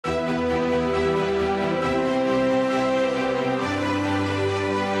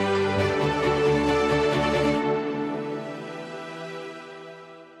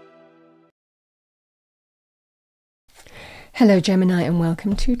Hello Gemini and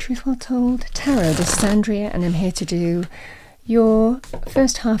welcome to Truth Well Told Tarot. This is Andrea and I'm here to do your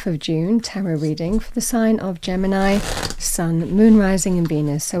first half of June tarot reading for the sign of Gemini, Sun, Moon, Rising and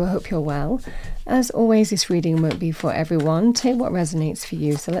Venus. So I hope you're well. As always, this reading won't be for everyone. Take what resonates for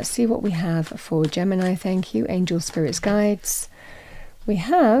you. So let's see what we have for Gemini. Thank you. Angel, Spirits, Guides. We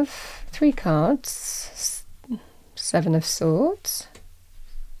have 3 cards. 7 of Swords.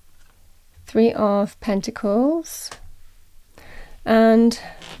 3 of Pentacles. And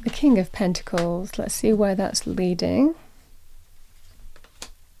the King of Pentacles. Let's see where that's leading.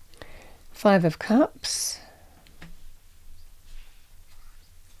 5 of Cups.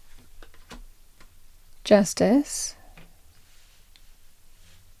 Justice.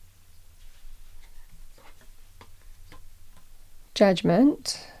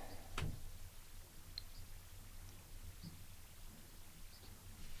 Judgment.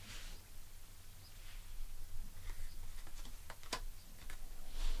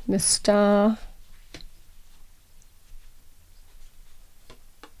 The Star.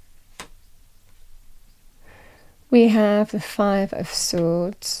 We have the 5 of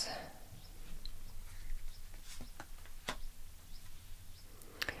Swords.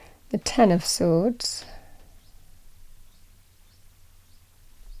 The 10 of Swords.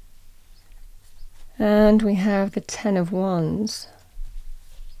 And we have the 10 of Wands.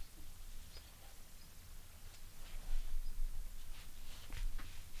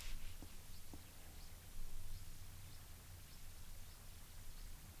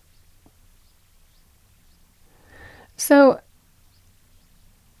 So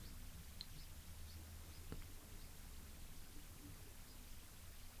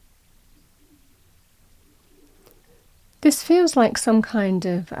this feels like some kind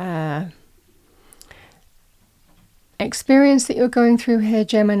of experience that you're going through here,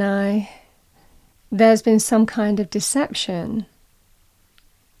 Gemini. There's been some kind of deception.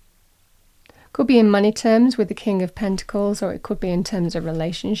 Could be in money terms with the King of Pentacles, or it could be in terms of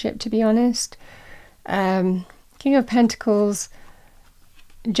relationship, to be honest. King of Pentacles,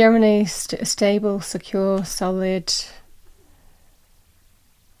 generally stable, secure, solid,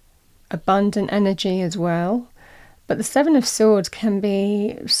 abundant energy as well. But the 7 of Swords can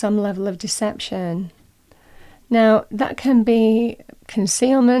be some level of deception. Now, that can be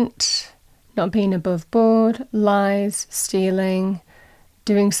concealment, not being above board, lies, stealing,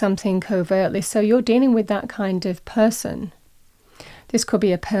 doing something covertly. So you're dealing with that kind of person. This could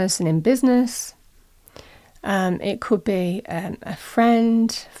be a person in business. It could be a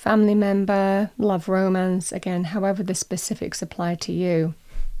friend, family member, love, romance, again, however the specifics apply to you.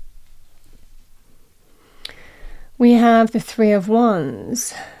 We have the 3 of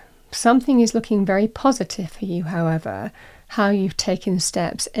Wands. Something is looking very positive for you, however, how you've taken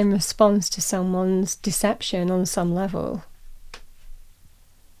steps in response to someone's deception on some level.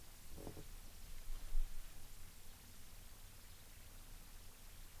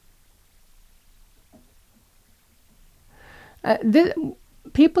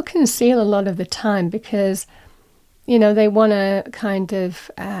 People conceal a lot of the time because, you know, they want to kind of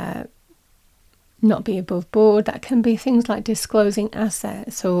not be above board. That can be things like disclosing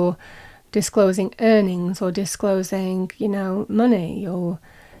assets or disclosing earnings or disclosing, you know, money or,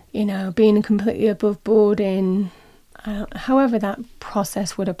 you know, being completely above board in however that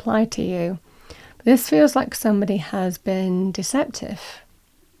process would apply to you. But this feels like somebody has been deceptive.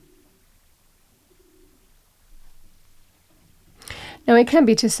 Now, it can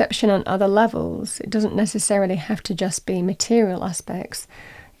be deception on other levels. It doesn't necessarily have to just be material aspects.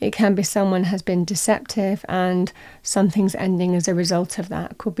 It can be someone has been deceptive and something's ending as a result of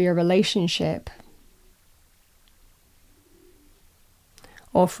that. It could be a relationship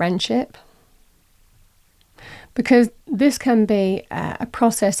or friendship. Because this can be a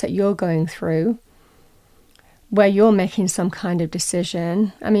process that you're going through where you're making some kind of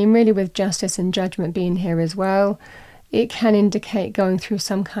decision. I mean, really with justice and judgment being here as well, it can indicate going through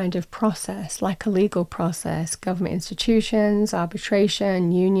some kind of process, like a legal process, government institutions,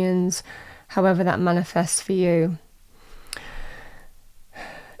 arbitration, unions, however that manifests for you.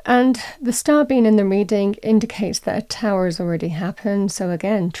 And the Star being in the reading indicates that a tower has already happened. So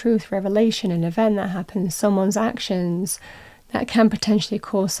again, truth, revelation, an event that happens, someone's actions, that can potentially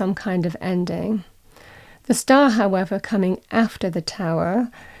cause some kind of ending. The Star, however, coming after the tower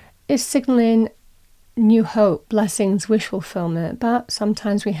is signaling new hope, blessings, wish fulfillment, but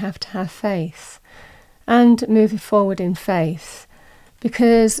sometimes we have to have faith and move forward in faith,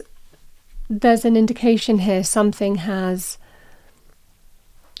 because there's an indication here something has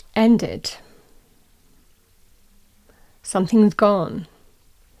ended, something's gone.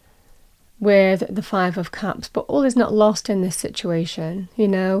 with the Five of Cups, but all is not lost in this situation, you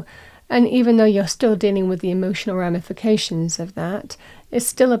know. And even though you're still dealing with the emotional ramifications of that, it's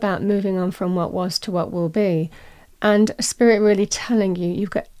still about moving on from what was to what will be. And Spirit really telling you,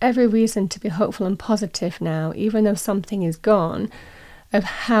 you've got every reason to be hopeful and positive now, even though something is gone, of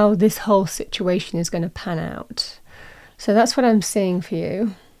how this whole situation is going to pan out. So that's what I'm seeing for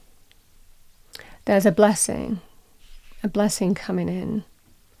you. There's a blessing coming in,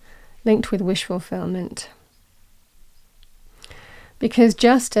 linked with wish fulfillment. Because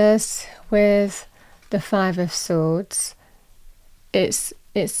justice with the Five of Swords, it's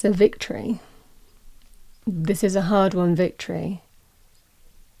a victory. This is a hard-won victory.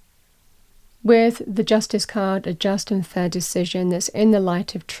 With the Justice card, a just and fair decision that's in the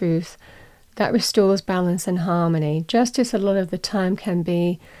light of truth, that restores balance and harmony. Justice a lot of the time can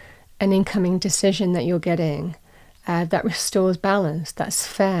be an incoming decision that you're getting that restores balance, that's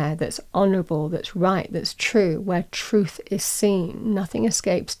fair, that's honourable, that's right, that's true, where truth is seen. Nothing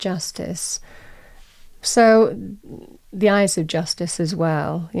escapes justice. So the eyes of justice as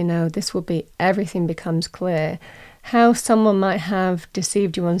well, you know, this will be, everything becomes clear. How someone might have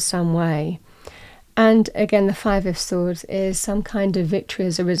deceived you in some way. And again, the Five of Swords is some kind of victory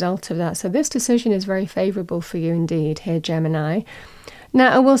as a result of that. So this decision is very favourable for you indeed here, Gemini.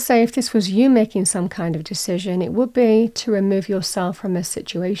 Now, I will say, if this was you making some kind of decision, it would be to remove yourself from a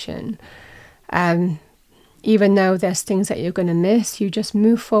situation. Even though there's things that you're going to miss, you just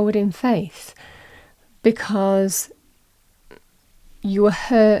move forward in faith. Because you were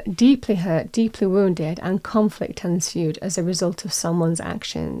hurt, deeply wounded, and conflict ensued as a result of someone's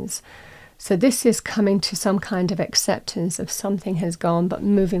actions. So this is coming to some kind of acceptance of something has gone, but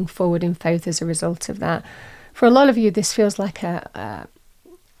moving forward in faith as a result of that. For a lot of you, this feels like a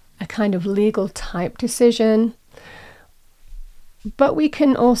kind of legal type decision. But we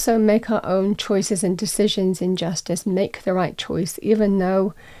can also make our own choices and decisions in justice, make the right choice, even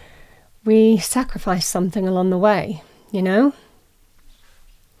though we sacrifice something along the way, you know?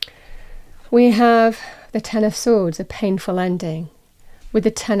 We have the Ten of Swords, a painful ending, with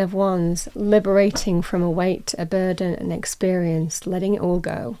the Ten of Wands, liberating from a weight, a burden, an experience, letting it all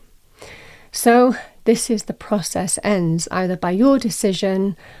go. So this is the process ends, either by your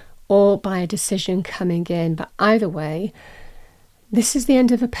decision or by a decision coming in. But either way, this is the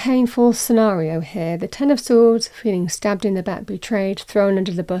end of a painful scenario here. The Ten of Swords, feeling stabbed in the back, betrayed, thrown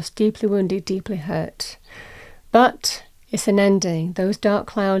under the bus, deeply wounded, deeply hurt. But it's an ending. Those dark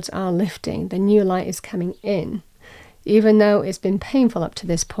clouds are lifting. The new light is coming in. Even though it's been painful up to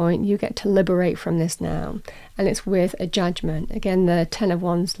this point, you get to liberate from this now. And it's with a judgment. Again, the Ten of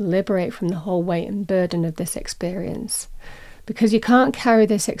Wands, liberate from the whole weight and burden of this experience. Because you can't carry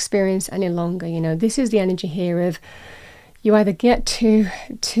this experience any longer. You know, this is the energy here of you either get to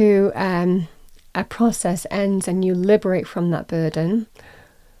a process ends and you liberate from that burden,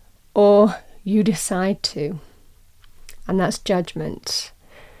 or you decide to. And that's judgment.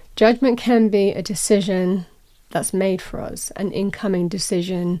 Judgment can be a decision that's made for us, an incoming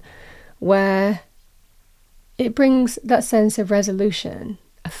decision where it brings that sense of resolution,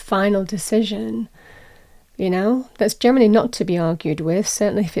 a final decision, you know, that's generally not to be argued with.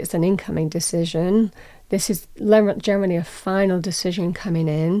 Certainly if it's an incoming decision, this is generally a final decision coming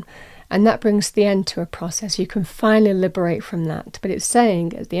in, and that brings the end to a process. You can finally liberate from that. But it's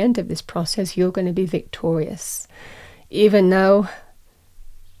saying at the end of this process, you're going to be victorious, even though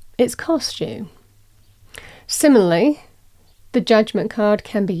it's cost you. Similarly, the Judgment card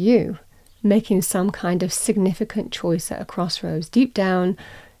can be you making some kind of significant choice at a crossroads. Deep down,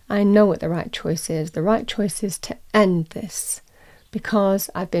 I know what the right choice is. The right choice is to end this because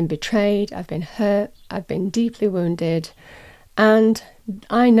I've been betrayed, I've been hurt, I've been deeply wounded, and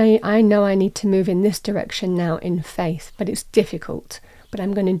I know I need to move in this direction now in faith, but it's difficult, but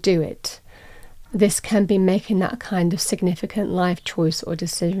I'm going to do it. This can be making that kind of significant life choice or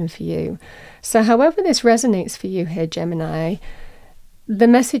decision for you. So however this resonates for you here, Gemini, the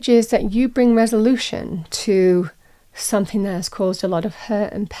message is that you bring resolution to something that has caused a lot of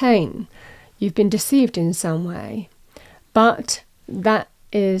hurt and pain. You've been deceived in some way, but that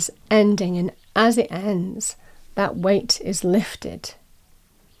is ending, and as it ends, that weight is lifted.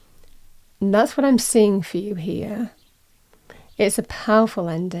 And that's what I'm seeing for you here. It's a powerful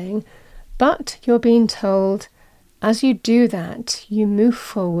ending, but you're being told, as you do that, you move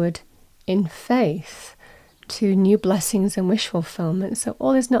forward in faith to new blessings and wish fulfillment. So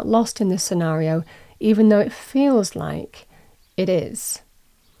all is not lost in this scenario, even though it feels like it is.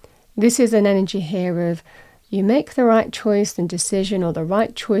 This is an energy here of you make the right choice and decision, or the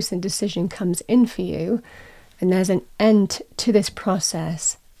right choice and decision comes in for you, and there's an end to this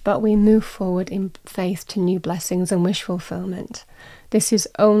process, but we move forward in faith to new blessings and wish fulfillment. This is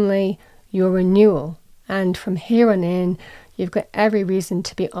only your renewal, and from here on in, you've got every reason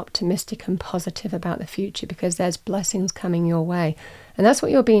to be optimistic and positive about the future, because there's blessings coming your way. And that's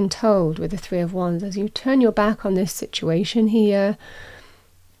what you're being told with the Three of Wands. As you turn your back on this situation here,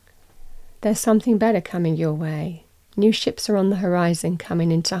 there's something better coming your way. New ships are on the horizon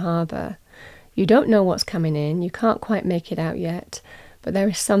coming into harbour. You don't know what's coming in. You can't quite make it out yet. But there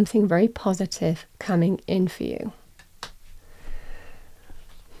is something very positive coming in for you.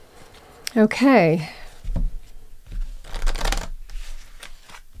 Okay.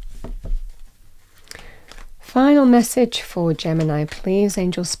 Final message for Gemini, please.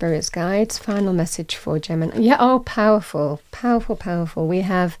 Angel Spirits Guides. Final message for Gemini. Yeah, oh, powerful. Powerful, powerful. We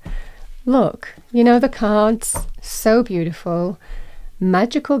have, look, you know the cards. So beautiful.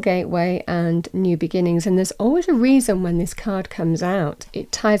 Magical Gateway and New Beginnings. And there's always a reason when this card comes out.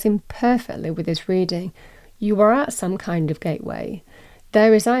 It ties in perfectly with this reading. You are at some kind of gateway.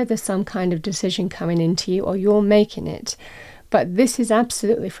 There is either some kind of decision coming into you or you're making it. But this is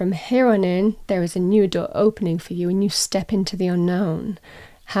absolutely, from here on in, there is a new door opening for you and you step into the unknown.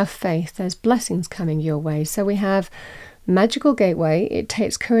 Have faith. There's blessings coming your way. So we have Magical Gateway. It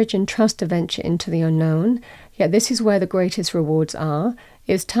takes courage and trust to venture into the unknown. Yet this is where the greatest rewards are.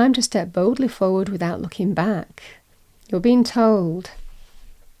 It's time to step boldly forward without looking back. You're being told,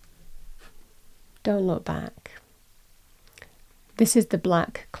 don't look back. This is the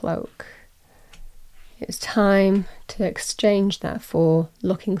black cloak. It's time to exchange that for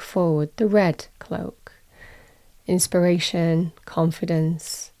looking forward, the red cloak. Inspiration,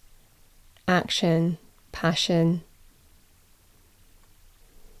 confidence, action, passion.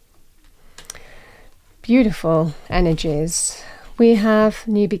 Beautiful energies. We have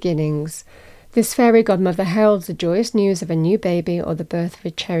new beginnings. This fairy godmother heralds the joyous news of a new baby or the birth of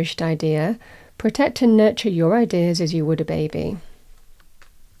a cherished idea. Protect and nurture your ideas as you would a baby.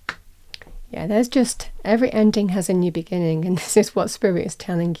 Yeah, there's just, every ending has a new beginning, and this is what Spirit is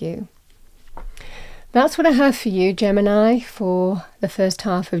telling you. That's what I have for you, Gemini, for the first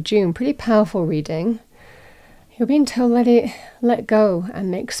half of June. Pretty powerful reading. You're being told let go and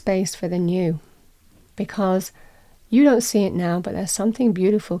make space for the new, because you don't see it now, but there's something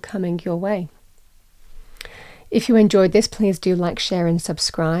beautiful coming your way. If you enjoyed this, please do like, share and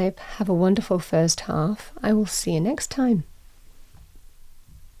subscribe. Have a wonderful first half. I will see you next time.